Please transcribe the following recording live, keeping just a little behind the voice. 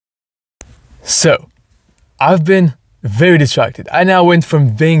So, I've been very distracted. I now went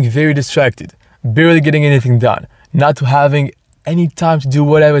from being very distracted, barely getting anything done, not to having any time to do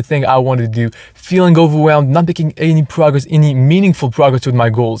whatever thing I wanted to do, feeling overwhelmed, not making any progress, any meaningful progress with my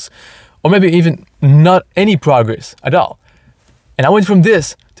goals, or maybe even not any progress at all. And I went from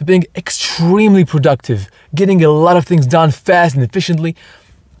this to being extremely productive, getting a lot of things done fast and efficiently.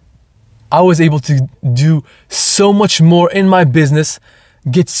 I was able to do so much more in my business,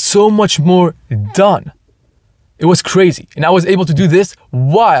 get so much more done. It was crazy. And I was able to do this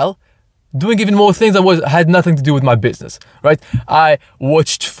while doing even more things that had nothing to do with my business, right? I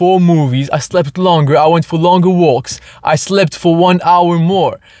watched 4 movies, I slept longer, I went for longer walks, I slept for 1 hour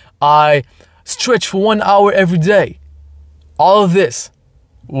more, I stretched for 1 hour every day. All of this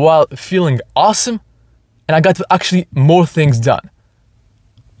while feeling awesome, and I got actually more things done.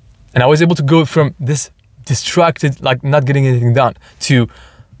 And I was able to go from this distracted, like not getting anything done, to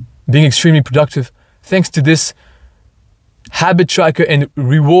being extremely productive thanks to this habit tracker and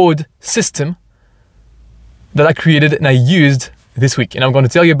reward system that I created and I used this week. And I'm going to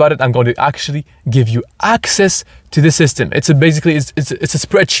tell you about it. I'm going to actually give you access to the system. It's a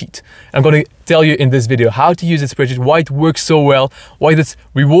spreadsheet. I'm going to tell you in this video how to use this spreadsheet, why it works so well, why this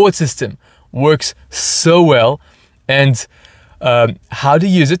reward system works so well, and how to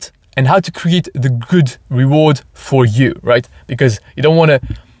use it and how to create the good reward for you, right? Because you don't want to,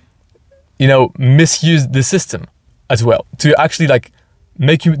 misuse the system as well to actually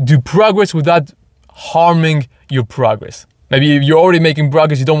make you do progress without harming your progress. Maybe if you're already making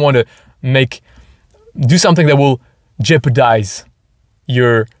progress, you don't want to do something that will jeopardize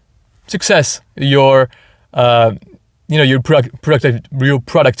your success, your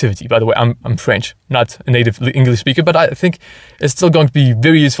productivity. By the way, I'm French, not a native English speaker, but I think it's still going to be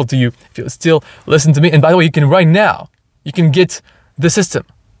very useful to you if you still listen to me. And by the way, you can get the system.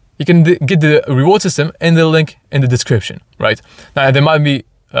 You can get the reward system in the link in the description, right? Now, they might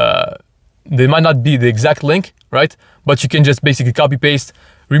not be the exact link, right? But you can just basically copy paste,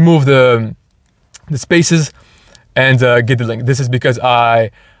 remove the spaces, and get the link. This is because I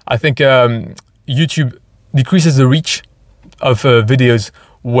think YouTube decreases the reach of videos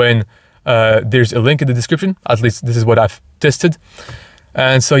when there's a link in the description. At least this is what I've tested.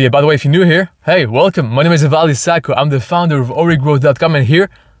 And so yeah, by the way, if you're new here, hey, welcome. My name is Ivaldi Sako. I'm the founder of AuriGrowth.com, and here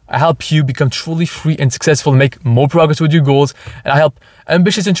I help you become truly free and successful, make more progress with your goals, and I help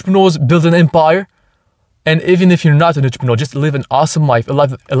ambitious entrepreneurs build an empire. And even if you're not an entrepreneur, just live an awesome life, a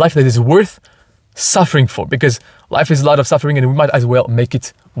life that is worth suffering for, because life is a lot of suffering and we might as well make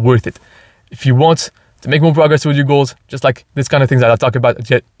it worth it. If you want to make more progress with your goals, just like this kind of things that I'll talk about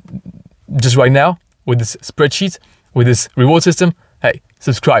just right now, with this spreadsheet, with this reward system, hey,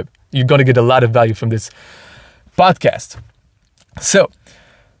 subscribe. You're going to get a lot of value from this podcast. So,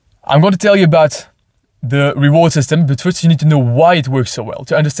 I'm going to tell you about the reward system, but first you need to know why it works so well,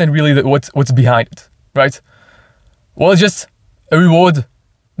 to understand really what's behind it, right? Well, it's just a reward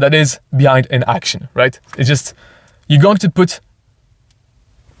that is behind an action, right? It's just, you're going to put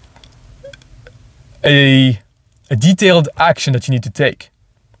a detailed action that you need to take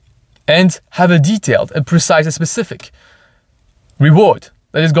and have a detailed, a precise, a specific reward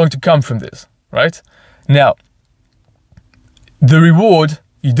that is going to come from this, right? Now, the reward,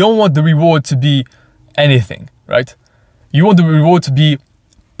 you don't want the reward to be anything, right? You want the reward to be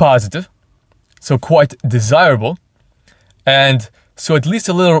positive, so quite desirable, and so at least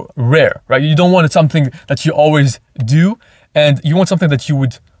a little rare, right? You don't want something that you always do, and you want something that you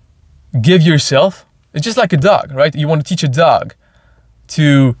would give yourself. It's just like a dog, right? You want to teach a dog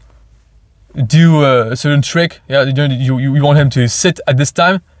to do a certain trick. Yeah, you want him to sit at this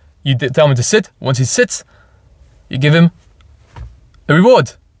time. You tell him to sit. Once he sits, you give him a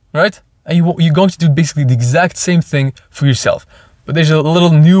reward, right? And you're going to do basically the exact same thing for yourself. But there's a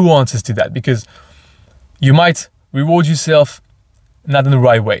little nuances to that, because you might reward yourself not in the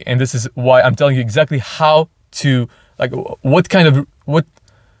right way. And this is why I'm telling you exactly how to, what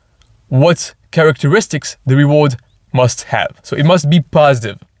characteristics the reward must have. So it must be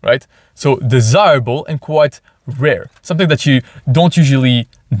positive, right? So desirable and quite rare, something that you don't usually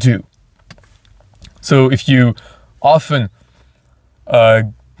do. So if you often,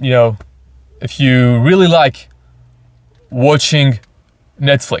 if you really like watching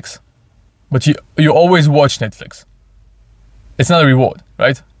Netflix, but you always watch Netflix, it's not a reward,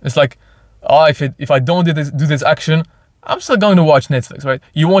 right? It's like, if I don't do this action, I'm still going to watch Netflix, right?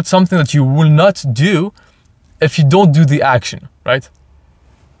 You want something that you will not do if you don't do the action, right?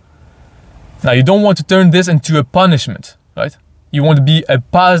 Now, you don't want to turn this into a punishment, right? You want to be a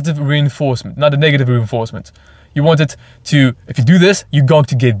positive reinforcement, not a negative reinforcement. You want it to, if you do this, you're going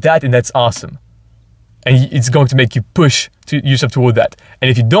to get that, and that's awesome. And it's going to make you push yourself toward that. And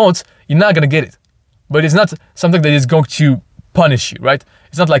if you don't, you're not going to get it. But it's not something that is going to punish you, right?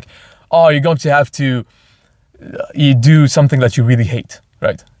 It's not like, oh, you're going to have to you do something that you really hate,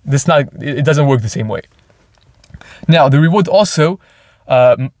 right? It doesn't work the same way. Now, the reward also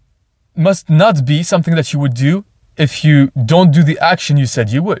must not be something that you would do if you don't do the action you said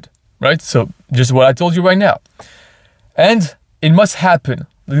you would, right? So just what I told you right now. And it must happen,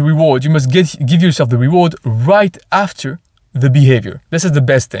 the reward. You must give yourself the reward right after the behavior. This is the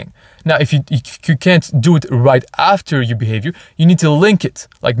best thing. Now, if you can't do it right after your behavior, you need to link it,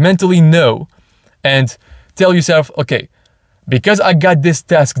 like mentally know and tell yourself, okay, because I got this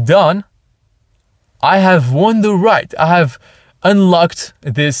task done, I have won the right. I have unlocked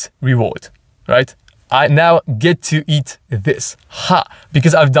this reward, right? I now get to eat this. Ha!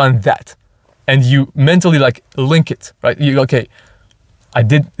 Because I've done that. And you mentally like link it, right? Okay, I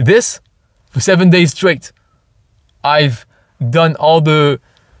did this for 7 days straight. I've done all the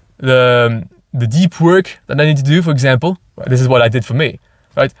deep work that I need to do, for example. This is what I did for me,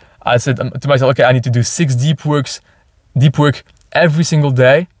 right? I said to myself, okay, I need to do 6 deep work every single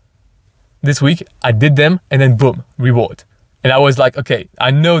day this week. I did them, and then boom, reward. And I was like, okay,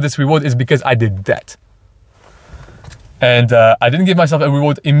 I know this reward is because I did that. And I didn't give myself a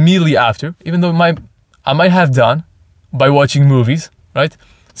reward immediately after, even though I might have done by watching movies, right?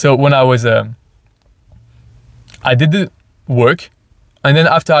 So when I was, I did the work, and then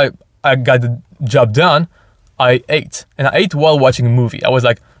after I got the job done, I ate. And I ate while watching a movie. I was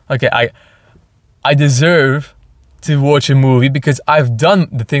like, okay, I deserve to watch a movie because I've done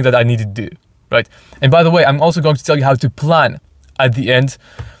the thing that I need to do, right? And by the way, I'm also going to tell you how to plan at the end,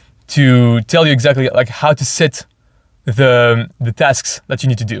 to tell you exactly like how to set the tasks that you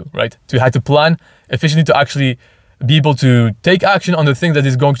need to do, right? To how to plan efficiently to actually be able to take action on the thing that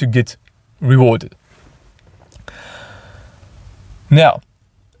is going to get rewarded. Now,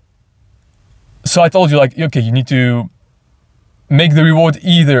 so I told you like, okay, you need to make the reward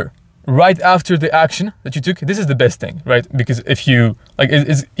either right after the action that you took. This is the best thing, right? Because if you, like,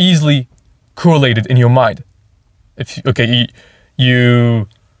 it's easily correlated in your mind. If, okay, you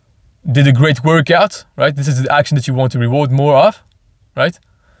did a great workout, right? This is the action that you want to reward more of, right?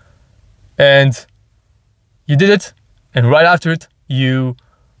 And you did it, and right after it, you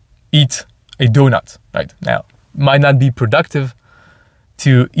eat a donut, right? Now, might not be productive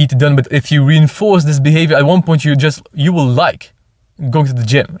to eat a donut, but if you reinforce this behavior, at one point you will like going to the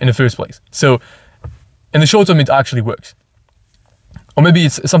gym in the first place. So in the short term, it actually works. Or maybe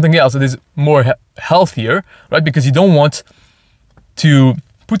it's something else that is more healthier, right? Because you don't want to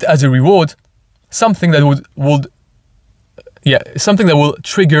put as a reward something that something that will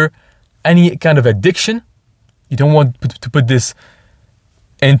trigger any kind of addiction. You don't want to put this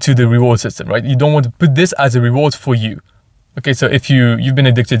into the reward system, right? You don't want to put this as a reward for you. Okay, so if you've been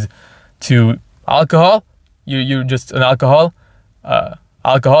addicted to alcohol, you're just an alcoholic,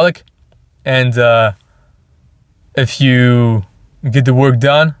 and if you get the work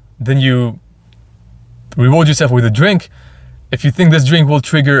done, then you reward yourself with a drink. If you think this drink will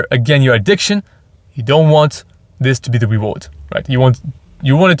trigger again your addiction, you don't want this to be the reward, right? You want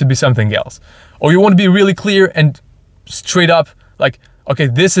it to be something else. Or you want to be really clear and straight up, like, okay,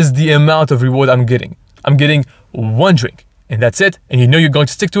 this is the amount of reward I'm getting. I'm getting 1 drink, and that's it. And you know you're going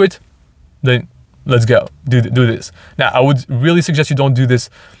to stick to it, then let's go, do this. Now, I would really suggest you don't do this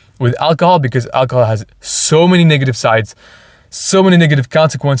with alcohol, because alcohol has so many negative sides, so many negative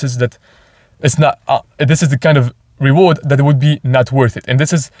consequences that it's not, this is the kind of reward that it would be not worth it. And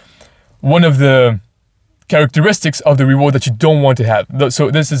this is one of the characteristics of the reward that you don't want to have. So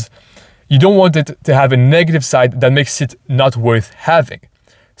you don't want it to have a negative side that makes it not worth having.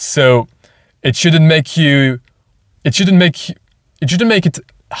 So it shouldn't make it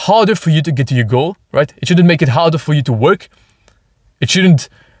harder for you to get to your goal, right? It shouldn't make it harder for you to work. It shouldn't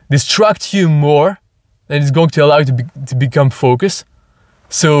distract you more than it's going to allow you to become focused.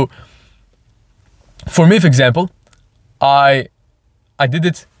 So for me, for example, I did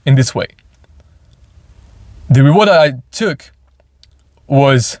it in this way. The reward that I took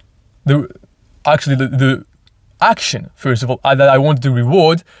was the action, first of all, that I wanted to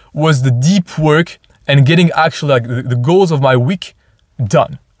reward was the deep work and getting actually like the goals of my week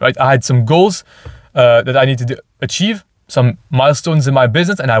done, right? I had some goals that I needed to achieve, some milestones in my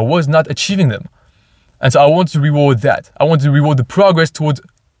business, and I was not achieving them. And so I wanted to reward that. I wanted to reward the progress towards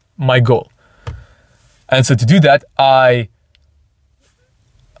my goal. And so to do that, I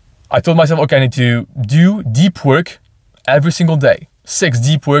told myself, okay, I need to do deep work every single day. 6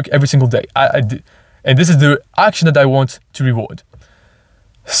 deep work every single day. And this is the action that I want to reward.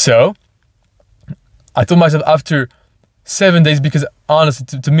 So I told myself after 7 days, because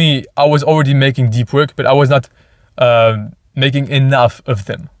honestly, to me, I was already making deep work, but I was not making enough of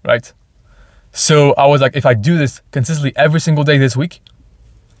them, right? So I was like, if I do this consistently every single day this week,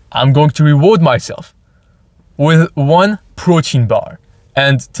 I'm going to reward myself with 1 protein bar.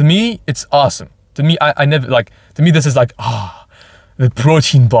 And to me, it's awesome. To me, I never like, to me, this is like, the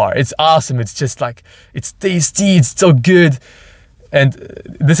protein bar. It's awesome. It's just like, it's tasty. It's so good. And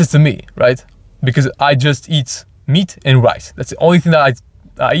this is to me, right? Because I just eat meat and rice. That's the only thing that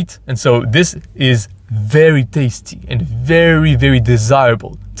I eat. And so this is very tasty and very, very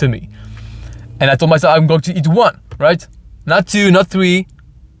desirable to me. And I told myself I'm going to eat 1, right? Not 2, not 3,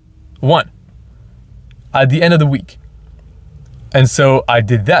 1 at the end of the week. And so I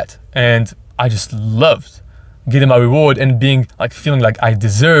did that, and I just loved getting my reward and being like, feeling like I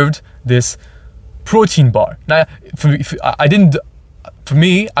deserved this protein bar. Now, for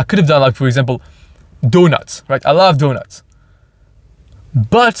me, I could have done, like, for example, donuts, right? I love donuts.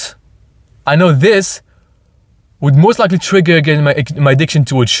 But I know this would most likely trigger again my addiction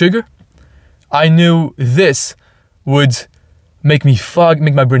towards sugar. I knew this would make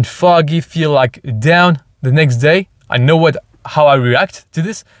my brain foggy, feel like down the next day. I know how I react to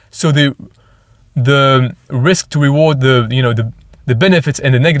this. So the risk to reward, the benefits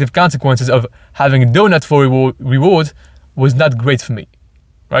and the negative consequences of having a donut for reward was not great for me,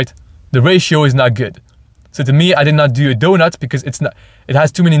 right? The ratio is not good. So to me, I did not do a donut because it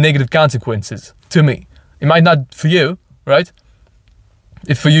has too many negative consequences to me. It might not for you, right?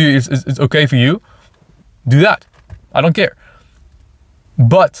 If for you, it's okay for you, do that. I don't care.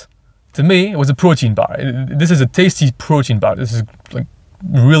 But to me, it was a protein bar. This is a tasty protein bar. This is like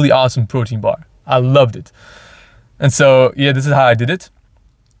really awesome protein bar. I loved it. And so, yeah, this is how I did it.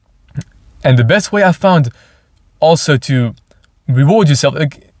 And the best way I found also to reward yourself,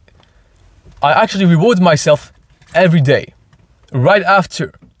 like, I actually reward myself every day. Right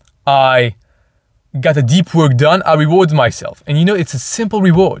after I got the deep work done, I reward myself. And it's a simple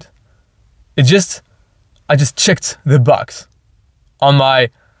reward. I just checked the box on my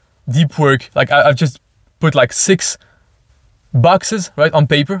deep work. Like I've just put like 6 boxes, right, on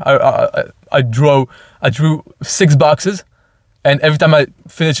paper. I drew 6 boxes, and every time I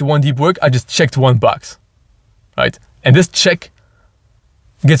finish one deep work, I just checked 1 box, right? And this check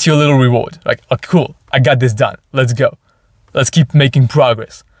gets you a little reward. Like, oh, cool, I got this done. Let's go. Let's keep making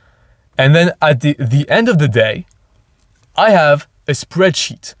progress. And then at the end of the day, I have a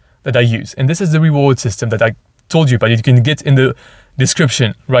spreadsheet that I use. And this is the reward system that I told you about. You can get in the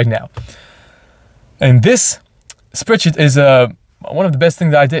description right now. And this spreadsheet is one of the best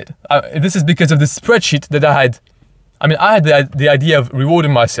things that I did. This is because of the spreadsheet that I had. I had the idea of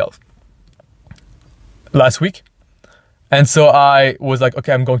rewarding myself last week. And so I was like,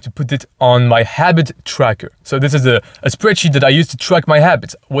 okay, I'm going to put it on my habit tracker. So this is a spreadsheet that I use to track my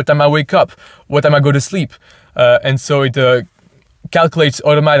habits. What time I wake up, what time I go to sleep. And so it calculates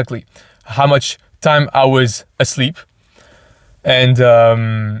automatically how much time I was asleep and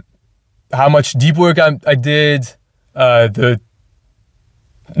how much deep work I did, the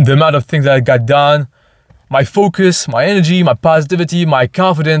amount of things that I got done, my focus, my energy, my positivity, my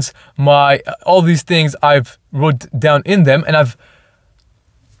confidence, all these things I've wrote down in them, and I've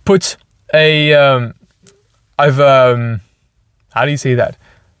put how do you say that?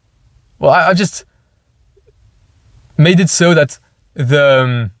 Well, I've just made it so that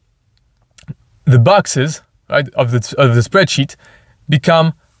the boxes, right, of the spreadsheet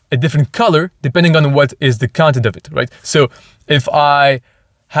become a different color depending on what is the content of it, right? So if I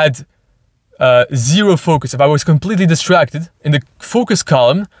had 0 focus, if I was completely distracted, in the focus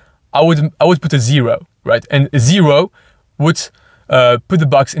column, I would put a 0, right? And a 0 would put the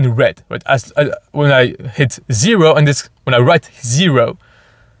box in red, right? When I hit 0 and when I write 0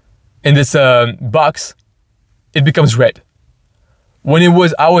 in this box, it becomes red. When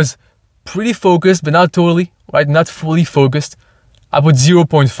I was pretty focused, but not totally, right? Not fully focused, I put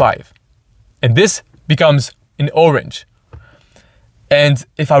 0.5, and this becomes in orange. And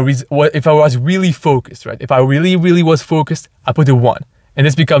if I was really focused, right? If I really was focused, I put a 1. And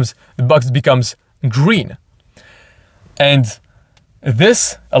the box becomes green. And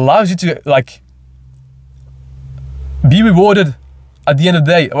this allows you to like be rewarded at the end of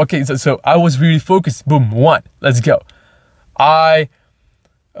the day. Okay, so I was really focused, boom, 1, let's go. I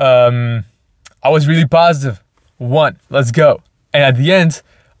was really positive, 1, let's go. And at the end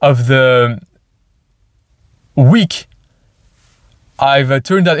of the week, I've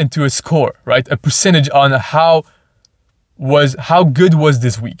turned that into a score, right? A percentage on how good was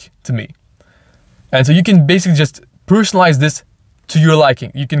this week to me. And so you can basically just personalize this to your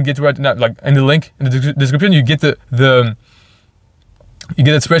liking. You can get right now, like in the link in the description, you get you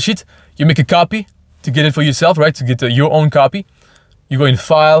get that spreadsheet. You make a copy to get it for yourself, right? To get your own copy. You go in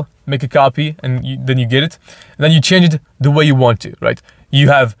File, make a copy, and then you get it. And then you change it the way you want to, right? You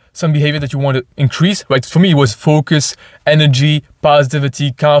have some behavior that you want to increase, right? For me, it was focus, energy,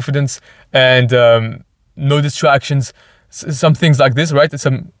 positivity, confidence, and no distractions. Some things like this, right?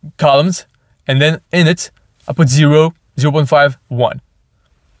 Some columns. And then in it, I put 0, 0.5, 1.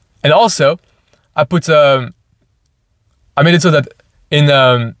 And also, I put, I made it so that in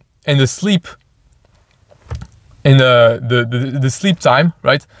the sleep, in the sleep time,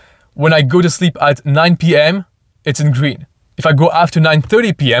 right? When I go to sleep at 9 p.m., it's in green. If I go after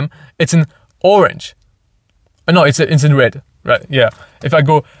 9:30 p.m., it's in orange. No, it's in red, right? Yeah. If I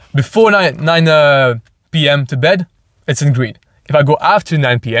go before 9 p.m. to bed, it's in green. If I go after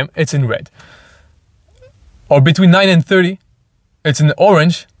 9 p.m., it's in red. Or between 9 and 30, it's in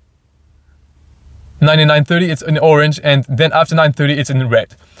orange. 9 and 9:30, it's in orange, and then after 9:30, it's in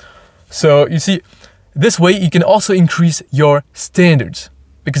red. So you see, this way you can also increase your standards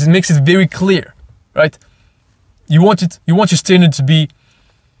because it makes it very clear, right? You want your standard to be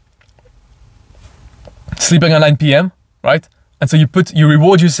sleeping at 9 p.m., right? And so you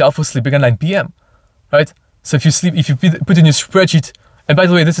reward yourself for sleeping at 9 p.m., right? So if you put in your spreadsheet, and by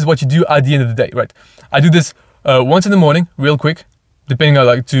the way, this is what you do at the end of the day, right? I do this once in the morning, real quick, depending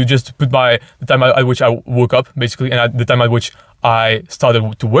on just to put the time at which I woke up, basically, and at the time at which I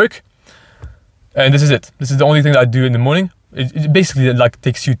started to work. And this is it. This is the only thing that I do in the morning. It basically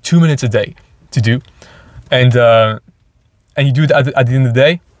takes you 2 minutes a day to do. And you do it at the end of the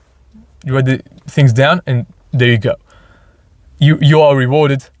day. You write the things down, and there you go. You are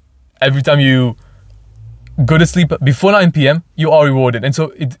rewarded every time you go to sleep before 9 p.m. You are rewarded, and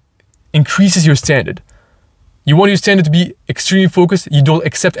so it increases your standard. You want your standard to be extremely focused. You don't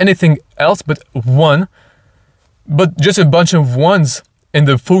accept anything else but just a bunch of ones in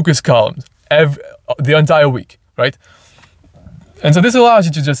the focus columns the entire week, right? And so this allows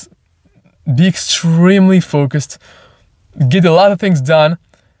you to just be extremely focused, get a lot of things done.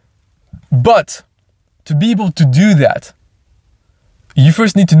 But to be able to do that, you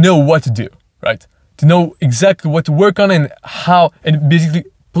first need to know what to do, right? To know exactly what to work on and how, and basically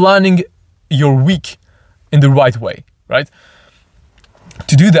planning your week in the right way, right?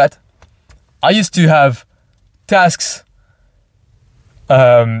 To do that, I used to have tasks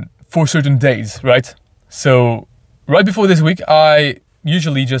for certain days, right? So right before this week, I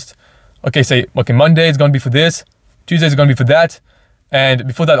usually just, say Monday is gonna be for this, Tuesday is gonna be for that, and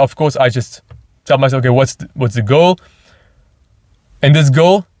before that, of course, I just tell myself, okay, what's the goal? And this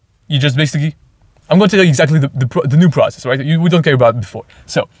goal, you just basically, I'm going to tell you exactly the new process, right? We don't care about it before.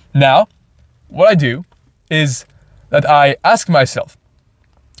 So now, what I do is that I ask myself,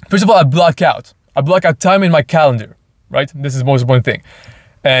 first of all, I block out time in my calendar, right? This is the most important thing.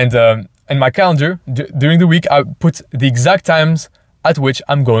 And in my calendar, during the week, I put the exact times at which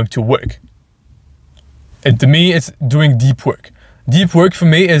I'm going to work. And to me, it's doing deep work. Deep work for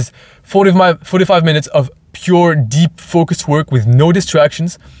me is 45 minutes of pure, deep, focused work with no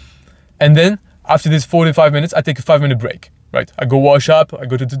distractions. And then after this 45 minutes, I take a 5-minute break, right? I go wash up, I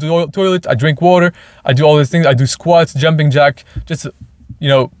go to the toilet, I drink water, I do all these things. I do squats, jumping jack, just,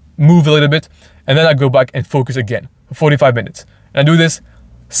 move a little bit. And then I go back and focus again for 45 minutes. And I do this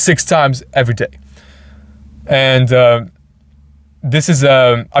 6 times every day. And this is,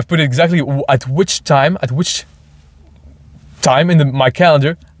 I've put exactly at which time in my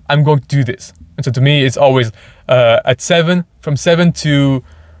calendar I'm going to do this. And so to me, it's always at 7, from 7 to,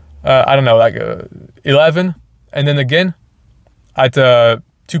 11. And then again at 2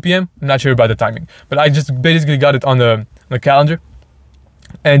 p.m. I'm not sure about the timing, but I just basically got it on the calendar.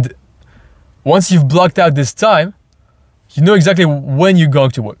 And once you've blocked out this time, you know exactly when you're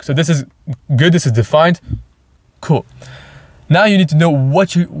going to work. So this is good, this is defined, cool. Now you need to know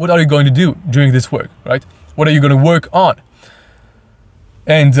what are you going to do during this work, right? What are you going to work on?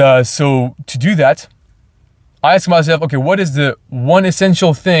 And so to do that, I ask myself, okay, what is the one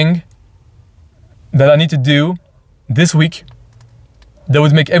essential thing that I need to do this week that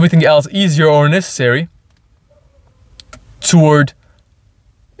would make everything else easier or necessary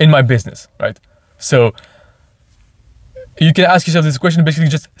in my business, right? So you can ask yourself this question, basically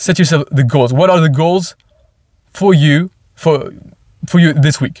just set yourself the goals. What are the goals for you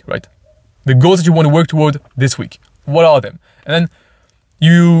this week, right? The goals that you want to work toward this week. What are them? And then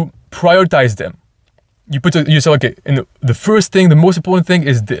you prioritize them. You put yourself, okay, in the first thing, the most important thing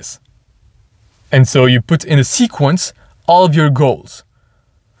is this. And so you put in a sequence all of your goals.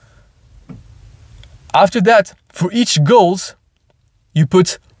 After that, for each goals, you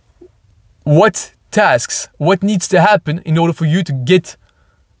put what tasks, what needs to happen in order for you to get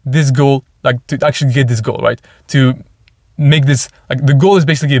this goal, like to actually get this goal, right? To make this, like the goal is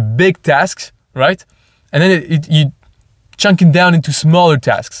basically a big task, right? And then you chunk it down into smaller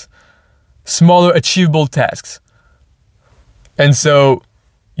tasks, smaller achievable tasks. And so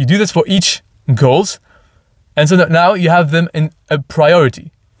you do this for each goals. And so now you have them in a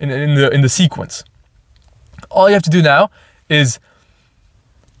priority, in the sequence. All you have to do now is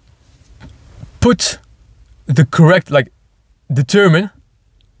put the correct, like determine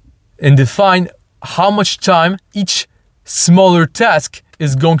and define how much time each smaller task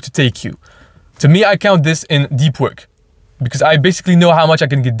is going to take you. To me, I count this in deep work because I basically know how much I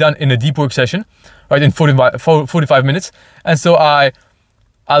can get done in a deep work session, right, in 45 minutes. And so I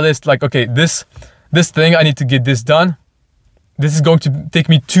list like, okay, this thing, I need to get this done. This is going to take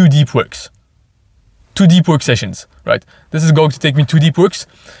me 2 deep works. 2 deep work sessions, right? This is going to take me 2 deep works.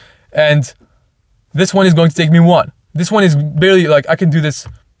 And this one is going to take me 1. This one is barely, like, I can do this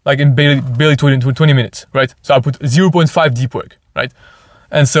like in barely 20 minutes, right? So I put 0.5 deep work, right?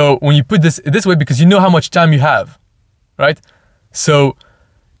 And so when you put this way, because you know how much time you have, right? So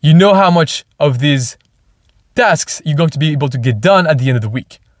you know how much of these tasks you're going to be able to get done at the end of the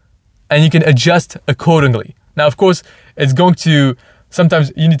week. And you can adjust accordingly. Now, of course, it's going to,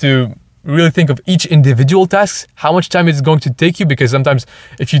 sometimes you need to really think of each individual task, how much time it's going to take you, because sometimes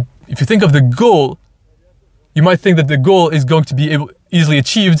if you think of the goal, you might think that the goal is going to be easily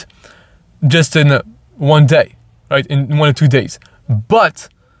achieved just in 1 day, right? In 1 or 2 days. But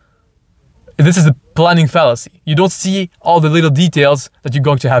this is a planning fallacy. You don't see all the little details that you're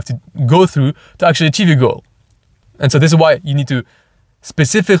going to have to go through to actually achieve your goal. And so this is why you need to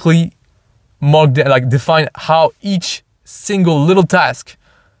specifically define how each single little task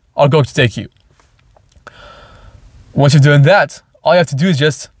are going to take you. Once you're doing that, all you have to do is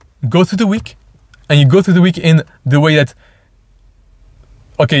just go through the week, and you go through the week in the way that,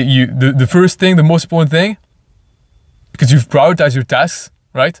 okay, the first thing, the most important thing, because you've prioritized your tasks,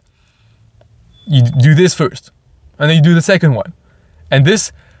 right? You do this first, and then you do the second one. And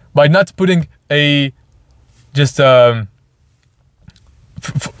this, by not putting a, just, what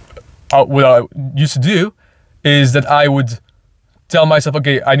I used to do is that I would tell myself,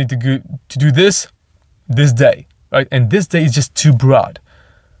 okay, I need to do this day, right? And this day is just too broad.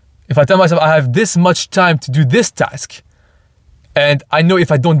 If I tell myself I have this much time to do this task, and I know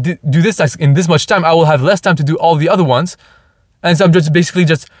if I don't do this task in this much time, I will have less time to do all the other ones. And so I'm just basically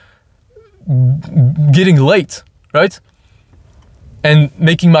just getting late, right? And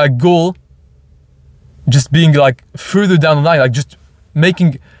making my goal just being like further down the line, like just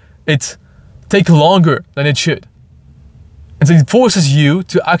making it take longer than it should. And so it forces you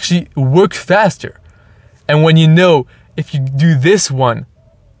to actually work faster. And when you know, if you do this one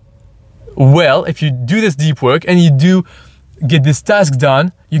well, if you do this deep work and you do get this task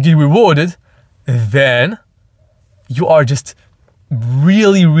done, you get rewarded, then you are just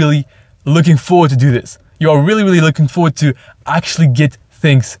really, really looking forward to do this. You are really, really looking forward to actually get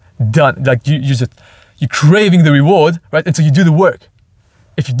things done. Like you're craving the reward, right? And so you do the work.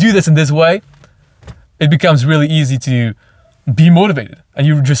 If you do this in this way, it becomes really easy to be motivated, and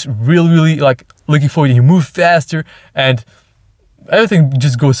you're just really, really like looking forward. You move faster, and everything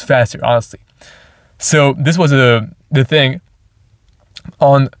just goes faster, honestly. So this was the thing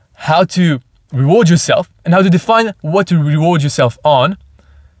on how to reward yourself and how to define what to reward yourself on.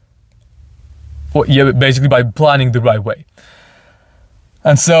 Well, yeah, basically by planning the right way.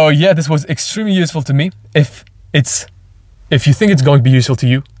 And so, yeah, this was extremely useful to me. If you think it's going to be useful to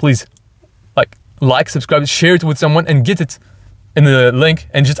you, please like, subscribe, share it with someone, and get it in the link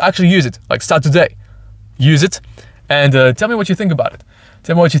and just actually use it. Like, start today. Use it, and tell me what you think about it.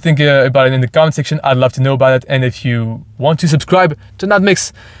 Tell me what you think about it in the comment section. I'd love to know about it. And if you want to subscribe, to not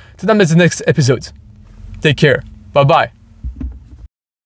miss the next episode. Take care. Bye-bye.